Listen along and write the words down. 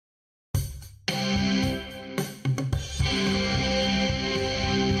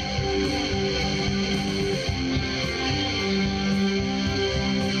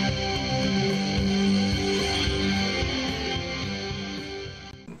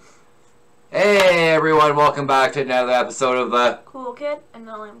Hey everyone, welcome back to another episode of the Cool Kid and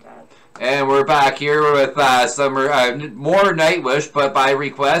the Lame Dad. And we're back here with more Nightwish, but by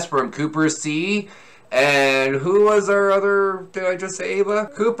request from Cooper C. And who was our other, did I just say Ava?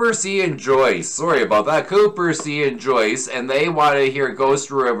 Cooper C and Joyce. Sorry about that. Cooper C and Joyce. And they want to hear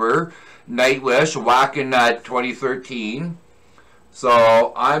Ghost River, Nightwish, Wacken 2013.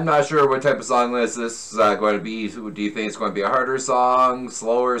 So I'm not sure what type of song this is going to be. Do you think it's going to be a harder song,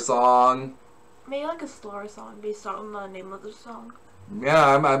 slower song? Maybe like a slower song based on the name of the song.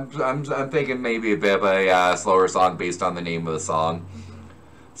 Yeah, I'm thinking maybe a bit of a slower song based on the name of the song.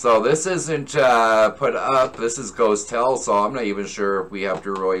 So this isn't put up. This is Ghost Tell, so I'm not even sure if we have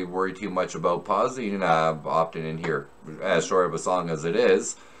to really worry too much about pausing often in here, as short of a song as it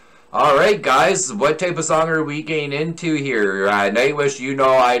is. Alright guys, what type of song are we getting into here? Nightwish, you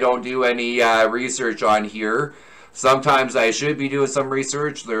know I don't do any research on here. Sometimes I should be doing some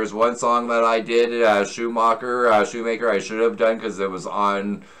research. There's one song that I did, Shoemaker, I should have done because it was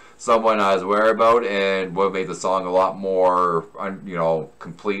on someone I was aware about and would have made the song a lot more, you know,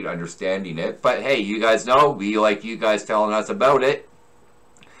 complete understanding it. But hey, you guys know, we like you guys telling us about it.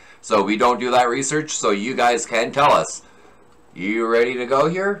 So we don't do that research, so you guys can tell us. You ready to go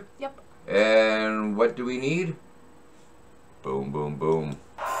here? Yep. And what do we need? Boom, boom, boom.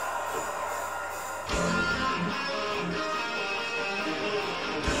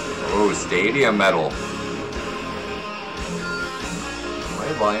 Oh, stadium metal.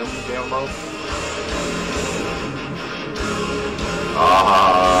 My volume down low.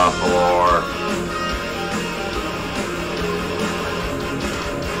 Floor.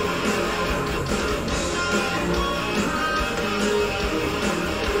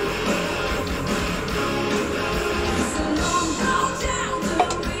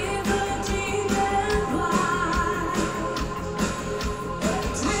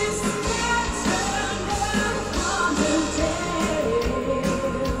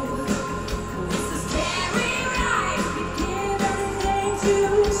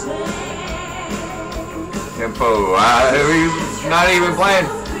 Tempo. He's not even playing.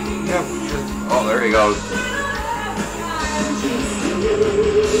 Yep. Oh, there he goes.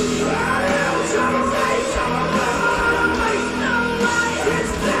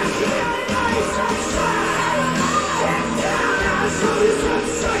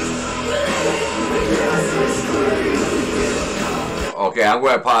 Okay, I'm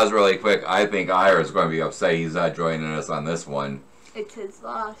going to pause really quick. I think Ira's going to be upset he's not joining us on this one. It's his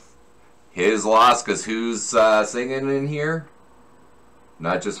loss. His loss, because who's singing in here?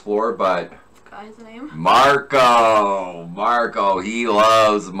 Not just Floor, but... Guy's name? Marco! Marco, he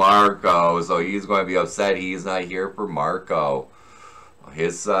loves Marco, so he's going to be upset he's not here for Marco.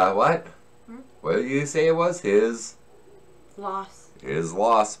 His, what? What did you say it was? His... Loss. His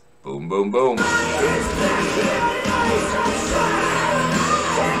loss. Boom, boom, boom.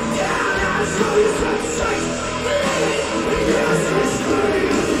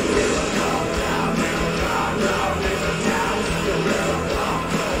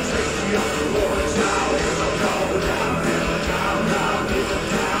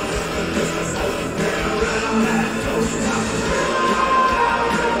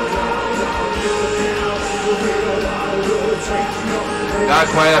 Not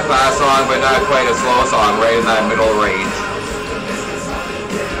quite a fast song, but not quite a slow song, right in that middle range.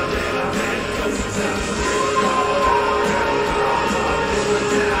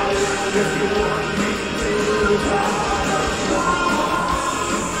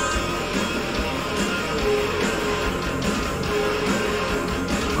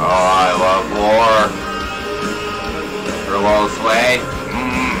 Oh, I love Floor. Her little sway.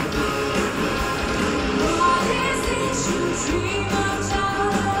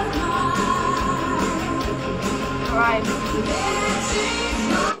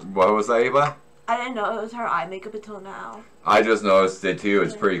 What was that, Eva? I didn't know it was her eye makeup until now. I just noticed it too.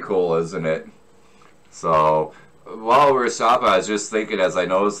 It's pretty cool, isn't it? So, while we were stopping, I was just thinking as I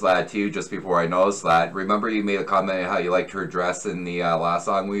noticed that too, just before I noticed that. Remember you made a comment on how you liked her dress in the last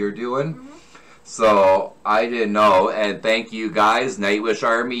song we were doing? So, I didn't know, and thank you guys, Nightwish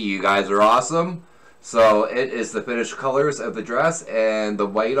Army, you guys are awesome. So it is the finished colors of the dress, and the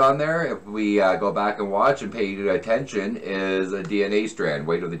white on there, if we go back and watch and pay attention, is a DNA strand,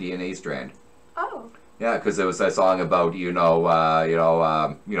 weight of the DNA strand. Oh. Yeah, because it was a song about, you know,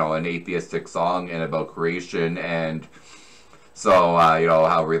 an atheistic song and about creation, and so, you know,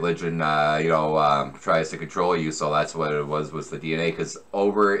 how religion, tries to control you, so that's what it was the DNA, because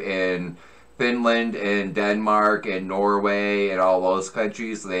over in Finland and Denmark and Norway and all those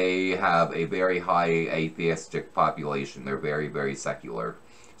countries, they have a very high atheistic population. They're very, very secular.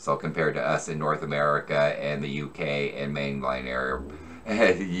 So compared to us in North America and the UK and mainland area,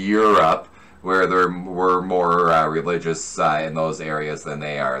 Europe, where we're more religious in those areas than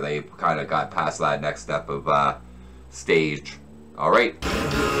they are. They kind of got past that next step of stage. All right.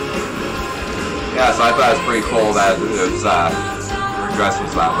 Yeah, so I thought it was pretty cool that it was, her dress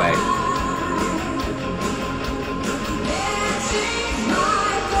was that way.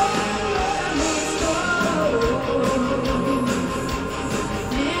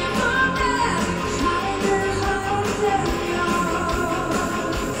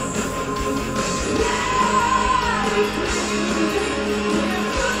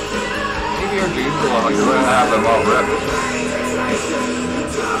 Maybe your jeans are long, you're going to have them all ripped.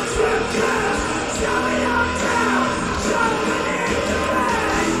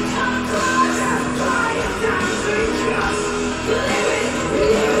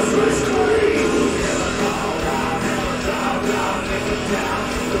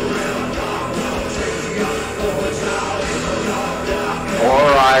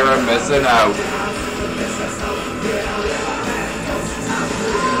 Poor Ira missing out.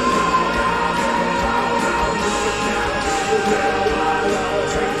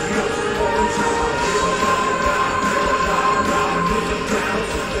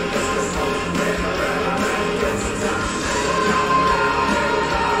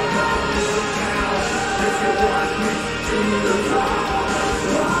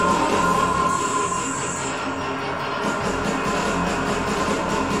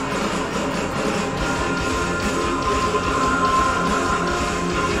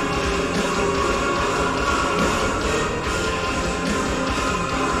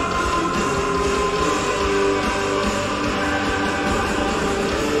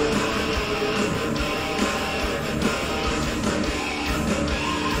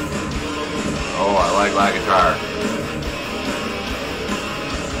 Oh, I like my guitar.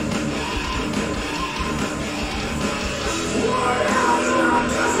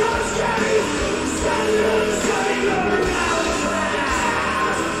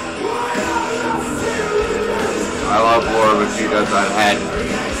 I love Laura when she does that head.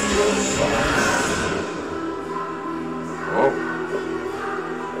 Oh.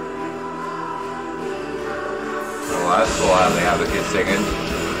 Well, that's cool how they have the kids singing.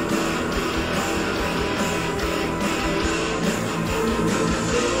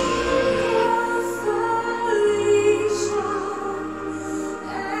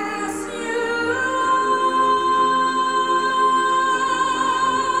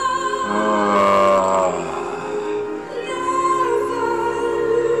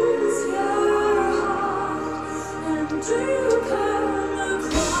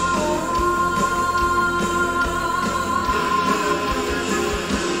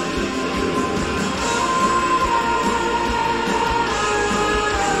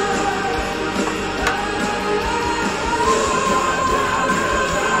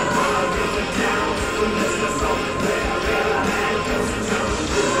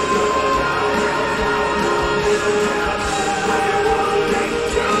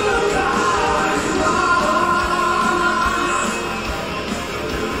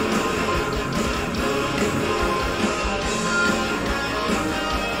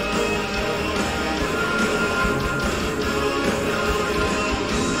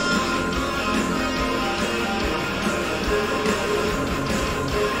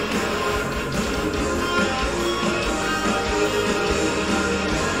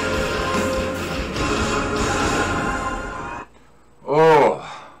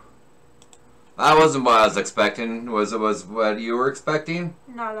 That wasn't what I was expecting. Was what you were expecting?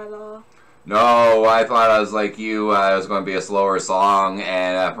 Not at all. No, I thought I was like you. It was going to be a slower song,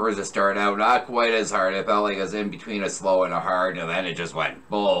 and at first it started out not quite as hard. It felt like it was in between a slow and a hard, and then it just went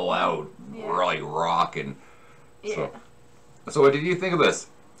full out, really rocking. Yeah. So what did you think of this?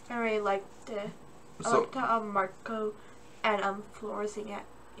 I really liked it. I liked how Marco and Flora sing at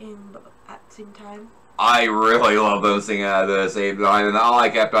the same time. I really love them singing at the same time, and all I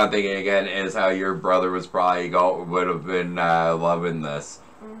kept on thinking again is how your brother was probably would have been loving this.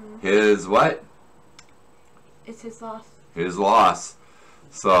 Mm-hmm. His what? It's his loss. His loss.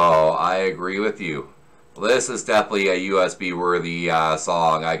 So I agree with you. This is definitely a USB worthy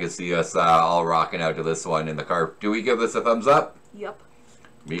song. I can see us all rocking out to this one in the car. Do we give this a thumbs up? Yep.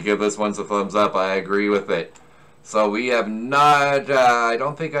 We give this one a thumbs up. I agree with it. So we have not, I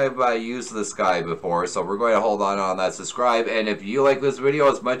don't think I've used this guy before, so we're going to hold on that subscribe. And if you like this video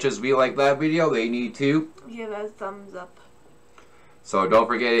as much as we like that video, they need to give us a thumbs up. So don't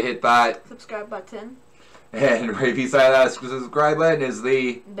forget to hit that subscribe button. And right beside that subscribe button is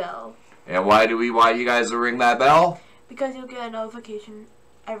the bell. And why do we want you guys to ring that bell? Because you'll get a notification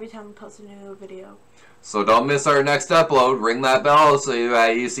every time we post a new video. So don't miss our next upload. Ring that bell so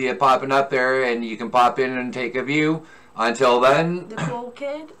you see it popping up there and you can pop in and take a view. Until then, the cool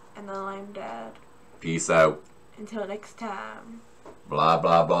kid and the lime dad. Peace out. Until next time. Blah,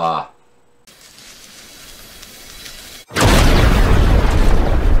 blah, blah.